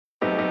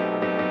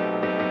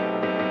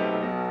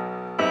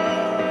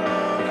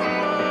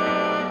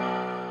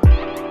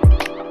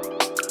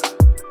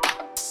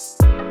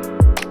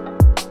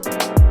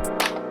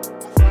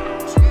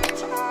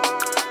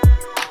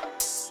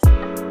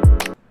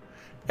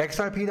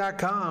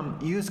XYP.com.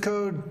 Use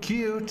code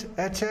CUTE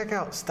at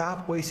checkout.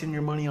 Stop wasting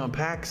your money on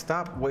packs.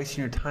 Stop wasting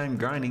your time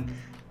grinding.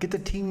 Get the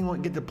team you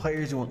want, get the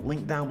players you want.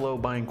 Link down below,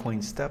 buying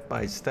coins step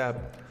by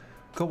step.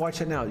 Go watch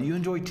it now. You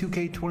enjoy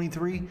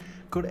 2K23?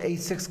 Go to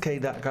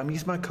a6k.com.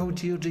 Use my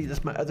code GOG.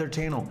 That's my other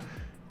channel.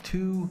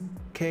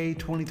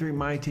 2K23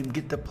 My Team.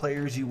 Get the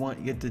players you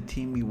want, get the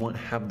team you want,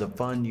 have the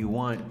fun you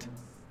want.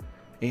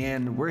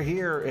 And we're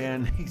here,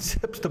 and he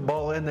zips the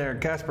ball in there.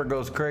 Casper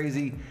goes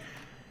crazy.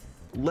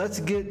 Let's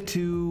get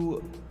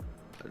to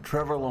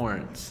Trevor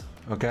Lawrence,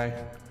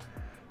 okay?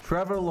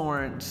 Trevor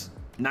Lawrence,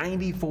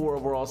 94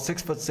 overall,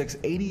 6'6",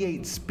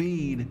 88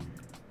 speed,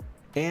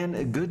 and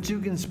a good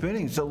juke and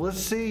spinning. So let's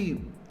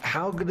see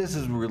how good is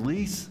his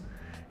release.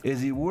 Is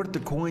he worth the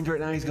coins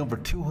right now? He's going for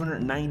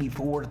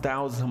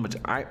 294,000. How much?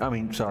 I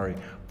mean, sorry,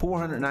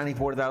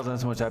 494,000.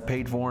 That's how much I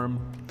paid for him.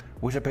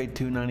 Wish I paid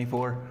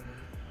 294.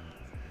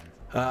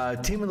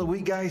 Team of the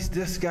week, guys.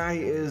 This guy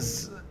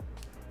is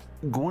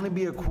going to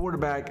be a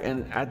quarterback,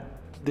 and at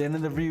the end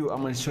of the video,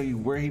 I'm going to show you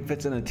where he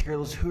fits in a tier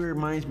list. Who he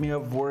reminds me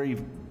of?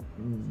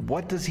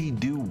 What does he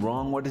do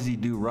wrong? What does he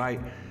do right?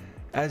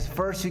 As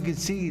first, you can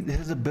see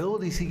his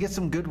abilities. He gets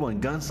some good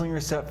ones: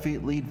 gunslinger, set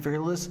feet, lead,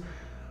 fearless.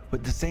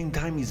 But at the same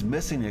time, he's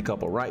missing a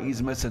couple, right?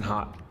 He's missing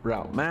hot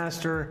route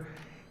master.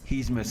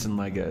 He's missing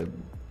like a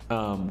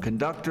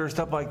conductor,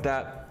 stuff like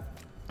that.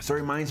 So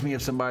it reminds me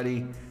of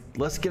somebody.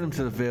 Let's get him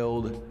to the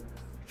field.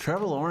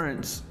 Trevor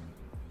Lawrence,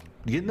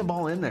 getting the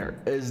ball in there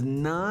is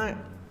not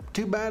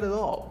too bad at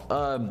all.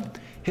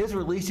 His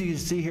release, you can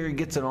see here, he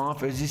gets it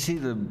off. As you see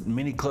the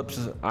mini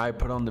clips I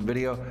put on the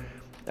video,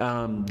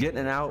 getting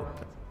it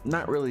out,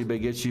 not really a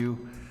big issue.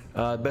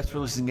 Best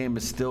releasing game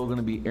is still going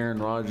to be Aaron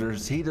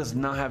Rodgers. He does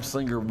not have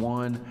Slinger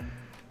 1,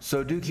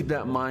 so do keep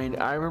that in mind.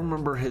 I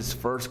remember his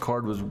first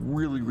card was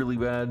really, really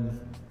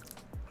bad,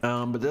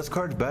 but this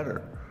card's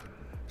better.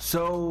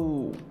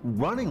 So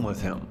running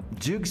with him,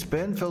 juke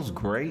spin feels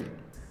great.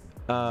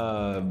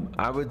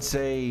 I would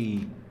say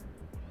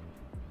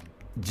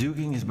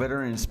juking is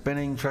better than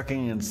spinning.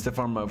 Trekking and stiff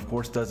arm, of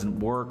course, doesn't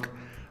work.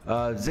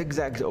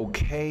 Zigzag's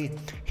okay.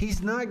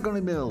 He's not going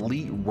to be an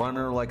elite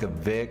runner like a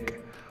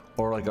Vic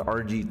or like a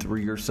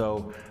RG3 or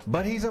so,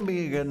 but he's gonna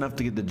be good enough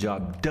to get the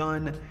job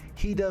done.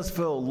 He does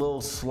feel a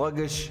little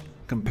sluggish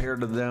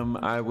compared to them.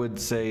 I would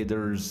say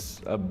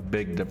there's a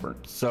big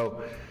difference.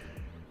 So,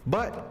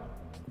 but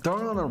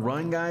throwing on a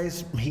run,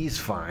 guys, he's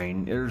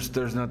fine.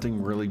 There's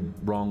nothing really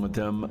wrong with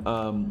him.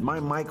 My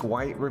Mike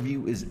White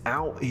review is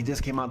out. He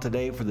just came out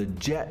today for the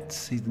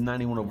Jets. He's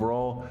 91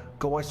 overall.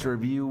 Go watch the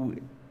review.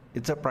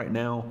 It's up right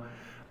now.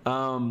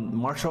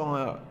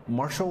 Marshall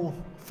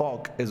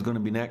Falk is going to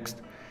be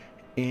next.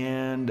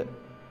 And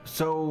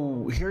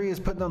so here he is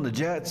putting on the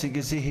Jets. You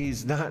can see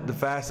he's not the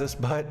fastest,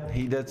 but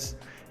he gets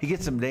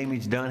some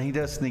damage done. He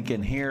does sneak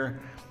in here.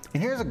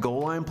 And here's a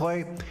goal line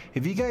play.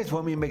 If you guys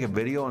want me to make a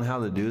video on how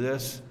to do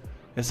this,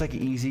 it's like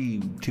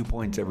easy 2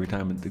 points every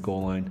time at the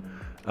goal line.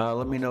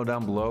 Let me know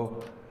down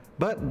below.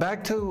 But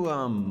back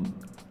to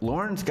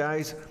Lawrence,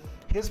 guys.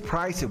 His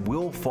price, it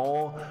will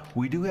fall.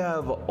 We do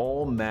have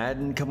all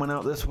Madden coming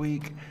out this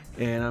week,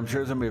 and I'm sure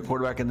there's gonna be a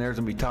quarterback in there. It's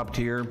gonna be top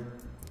tier.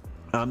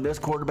 This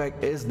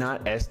quarterback is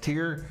not S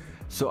tier,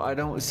 so I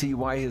don't see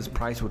why his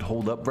price would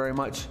hold up very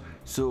much.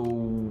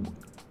 So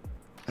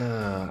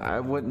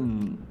I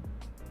wouldn't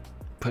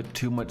put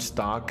too much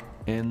stock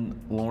in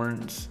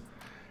Lawrence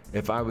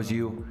if I was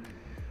you.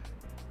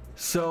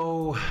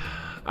 So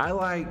I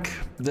like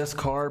this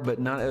card, but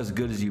not as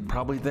good as you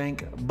probably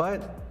think.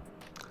 But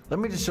let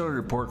me just show you the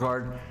report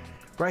card.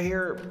 Right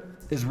here,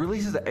 his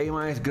release is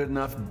A-, good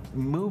enough.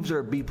 Moves are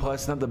a B+,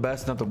 not the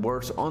best, not the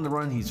worst. On the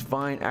run, he's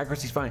fine.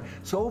 Accuracy's fine.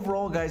 So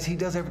overall, guys, he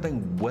does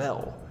everything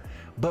well.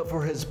 But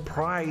for his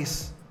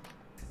price,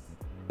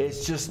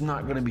 it's just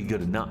not going to be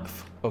good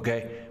enough,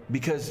 okay?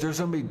 Because there's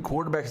going to be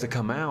quarterbacks that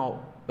come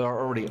out, are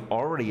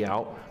already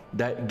out,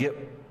 that get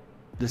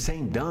the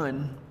same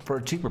done for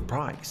a cheaper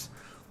price.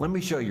 Let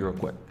me show you real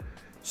quick.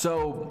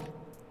 So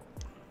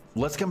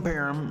let's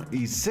compare him.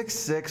 He's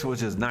 6'6",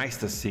 which is nice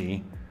to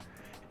see.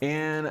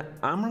 And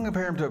I'm going to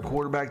compare him to a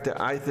quarterback that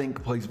I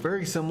think plays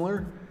very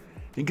similar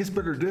and gets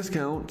better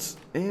discounts.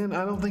 And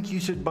I don't think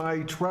you should buy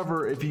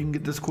Trevor if you can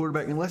get this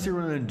quarterback. Unless you're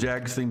running a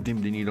Jags team,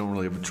 then you don't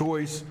really have a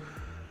choice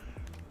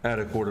at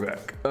a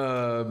quarterback.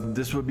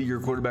 This would be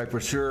your quarterback for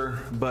sure.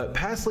 But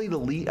pass lead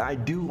elite, I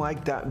do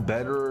like that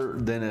better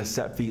than a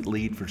set feet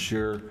lead for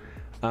sure.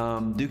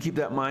 Do keep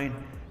that in mind.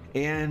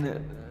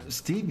 And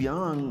Steve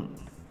Young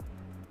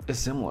is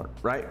similar,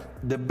 right?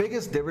 The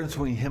biggest difference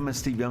between him and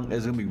Steve Young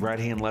is going to be right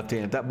hand, left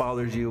hand. If that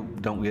bothers you,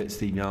 don't get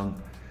Steve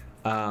Young.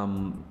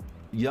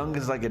 Young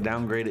is like a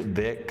downgraded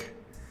Vic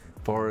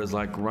as far as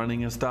like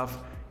running and stuff,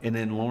 and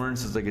then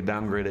Lawrence is like a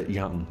downgraded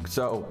Young.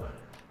 So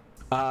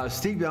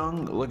Steve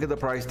Young, look at the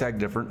price tag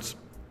difference.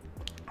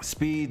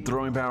 Speed,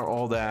 throwing power,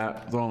 all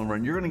that, throwing the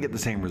run, you're going to get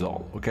the same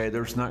result, okay?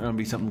 There's not going to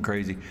be something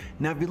crazy.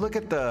 Now, if you look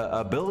at the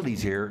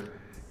abilities here,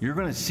 you're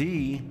going to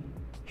see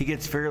he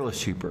gets fearless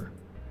cheaper.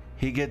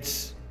 He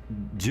gets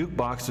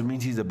jukebox, which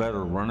means he's a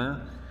better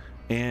runner,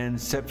 and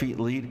set feet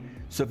lead.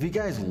 So if you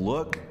guys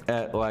look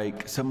at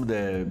like some of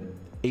the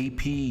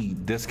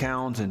AP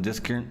discounts and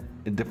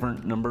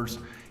different numbers,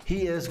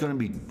 he is going to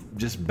be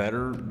just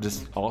better,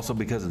 just also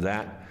because of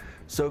that.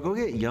 So go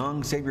get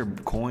Young, save your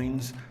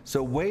coins.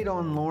 So wait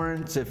on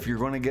Lawrence if you're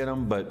going to get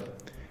him,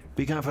 but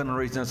be confident in the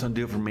race. That's going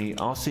to do it for me.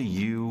 I'll see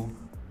you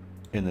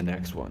in the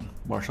next one.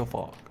 Marshall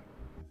Falk.